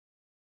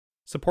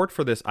Support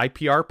for this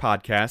IPR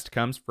podcast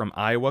comes from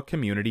Iowa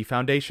Community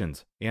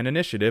Foundations, an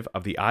initiative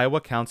of the Iowa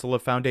Council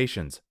of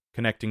Foundations,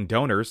 connecting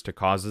donors to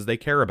causes they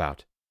care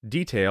about.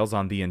 Details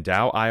on the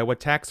Endow Iowa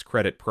Tax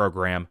Credit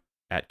Program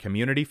at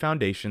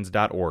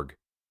communityfoundations.org.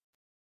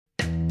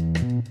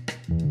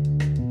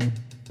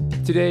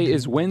 Today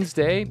is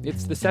Wednesday.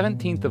 It's the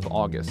 17th of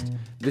August.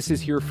 This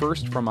is Here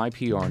First from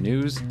IPR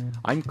News.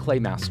 I'm Clay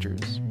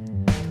Masters.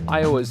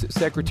 Iowa's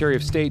Secretary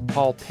of State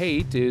Paul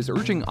Pate is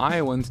urging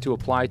Iowans to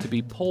apply to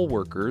be poll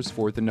workers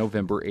for the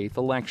November 8th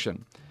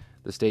election.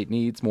 The state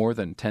needs more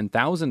than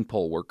 10,000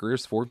 poll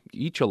workers for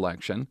each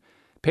election.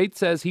 Pate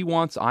says he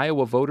wants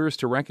Iowa voters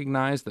to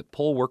recognize that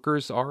poll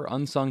workers are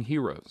unsung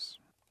heroes.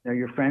 They're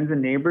your friends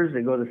and neighbors.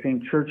 They go to the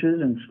same churches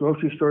and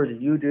grocery stores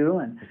as you do.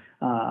 And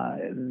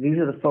these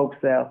are the folks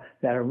that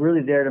are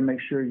really there to make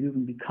sure you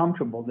can be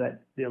comfortable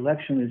that the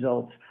election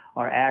results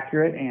are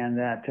accurate and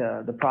that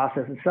the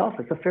process itself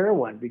is a fair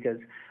one, because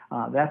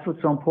that's what's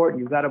so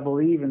important. You've got to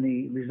believe in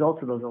the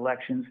results of those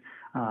elections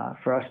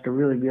for us to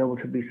really be able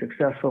to be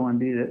successful and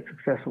be the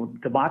successful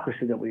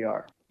democracy that we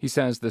are. He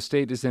says the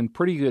state is in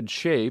pretty good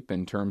shape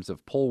in terms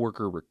of poll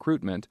worker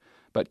recruitment,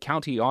 but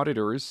county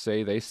auditors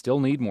say they still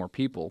need more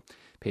people.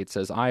 Pate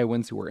says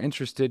Iowans who are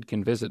interested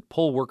can visit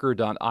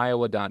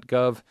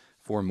pollworker.iowa.gov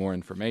for more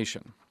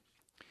information.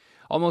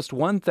 Almost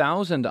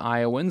 1,000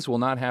 Iowans will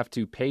not have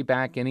to pay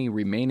back any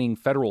remaining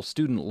federal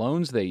student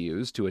loans they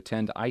used to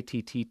attend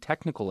ITT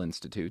Technical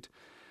Institute.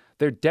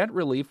 Their debt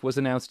relief was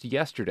announced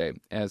yesterday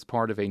as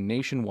part of a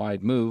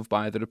nationwide move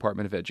by the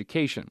Department of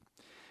Education.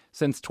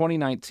 Since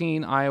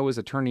 2019, Iowa's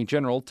Attorney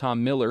General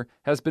Tom Miller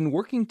has been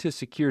working to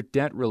secure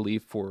debt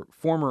relief for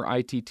former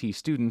ITT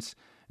students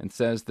and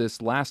says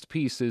this last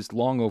piece is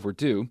long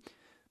overdue.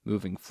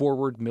 Moving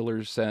forward,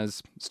 Miller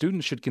says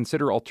students should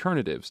consider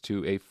alternatives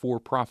to a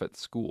for-profit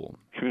school.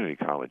 Community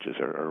colleges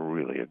are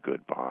really a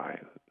good buy.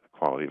 The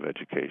quality of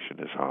education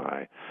is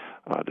high.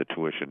 The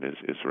tuition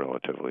is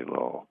relatively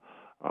low.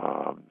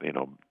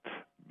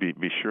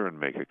 Be sure and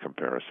make a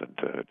comparison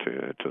to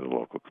the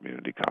local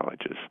community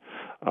colleges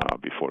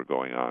before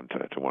going on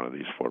to one of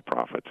these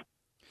for-profits.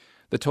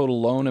 The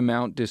total loan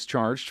amount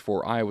discharged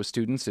for Iowa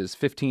students is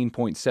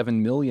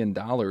 $15.7 million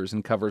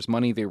and covers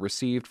money they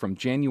received from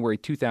January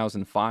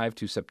 2005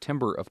 to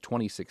September of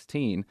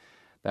 2016.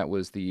 That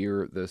was the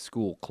year the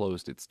school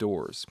closed its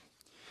doors.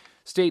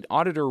 State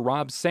Auditor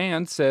Rob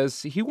Sands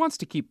says he wants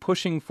to keep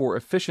pushing for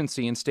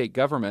efficiency in state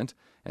government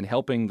and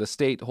helping the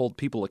state hold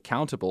people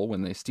accountable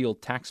when they steal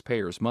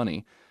taxpayers'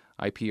 money.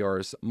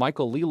 IPR's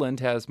Michael Leland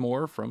has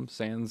more from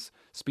Sands'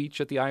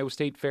 speech at the Iowa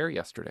State Fair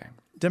yesterday.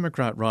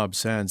 Democrat Rob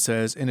Sands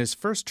says in his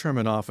first term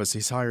in office,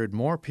 he's hired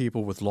more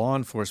people with law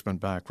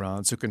enforcement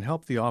backgrounds who can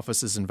help the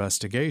office's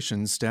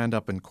investigations stand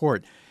up in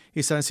court.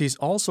 He says he's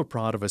also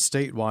proud of a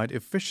statewide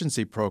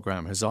efficiency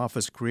program his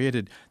office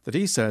created that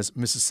he says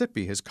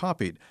Mississippi has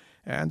copied,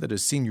 and that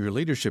his senior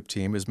leadership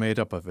team is made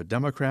up of a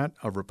Democrat,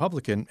 a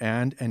Republican,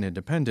 and an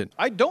independent.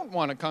 I don't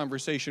want a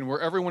conversation where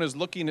everyone is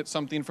looking at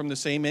something from the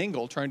same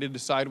angle, trying to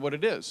decide what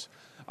it is.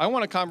 I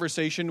want a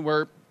conversation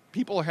where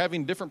people are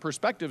having different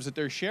perspectives that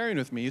they're sharing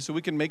with me so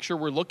we can make sure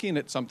we're looking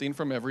at something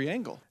from every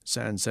angle.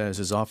 Sands says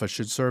his office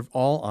should serve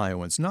all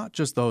Iowans, not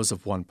just those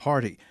of one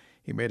party.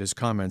 He made his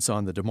comments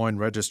on the Des Moines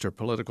Register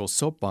political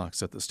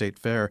soapbox at the state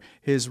fair.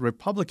 His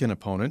Republican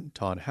opponent,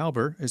 Todd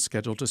Halber, is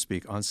scheduled to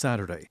speak on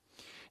Saturday.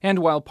 And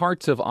while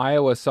parts of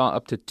Iowa saw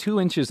up to 2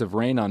 inches of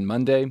rain on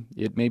Monday,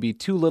 it may be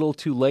too little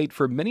too late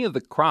for many of the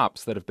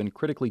crops that have been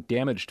critically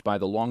damaged by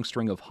the long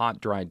string of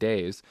hot, dry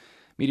days.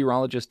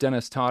 Meteorologist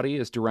Dennis Toddy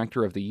is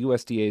director of the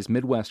USDA's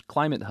Midwest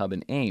Climate Hub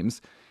in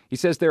Ames. He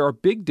says there are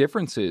big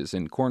differences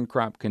in corn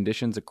crop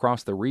conditions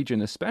across the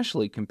region,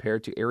 especially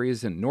compared to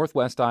areas in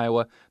northwest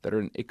Iowa that are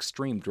in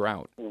extreme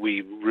drought.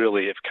 We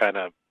really have kind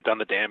of done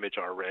the damage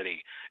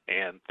already,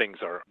 and things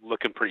are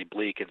looking pretty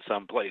bleak in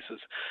some places.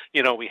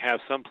 We have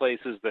some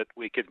places that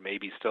we could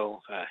maybe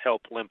still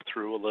help limp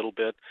through a little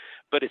bit,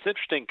 but it's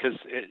interesting because,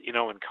 in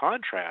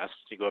contrast,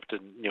 you go up to,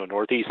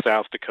 northeast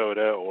South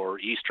Dakota or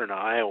eastern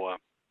Iowa,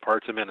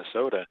 parts of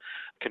Minnesota,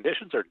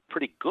 conditions are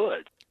pretty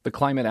good. The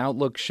climate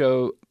outlook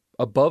show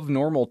above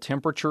normal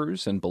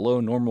temperatures and below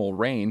normal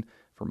rain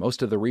for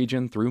most of the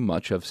region through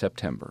much of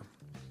September.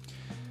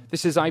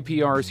 This is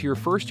IPR's Here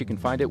First. You can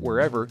find it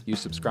wherever you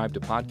subscribe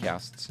to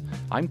podcasts.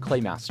 I'm Clay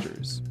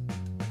Masters.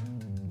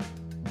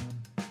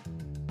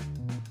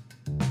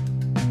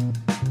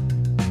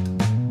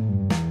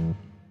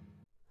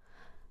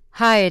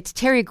 Hi, it's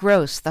Terry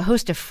Gross, the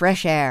host of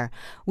Fresh Air.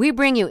 We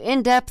bring you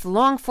in-depth,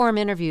 long-form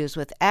interviews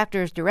with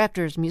actors,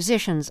 directors,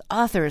 musicians,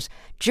 authors,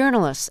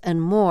 journalists,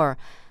 and more.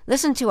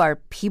 Listen to our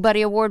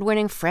Peabody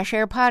Award-winning Fresh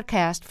Air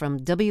podcast from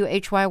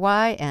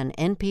WHYY and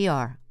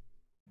NPR.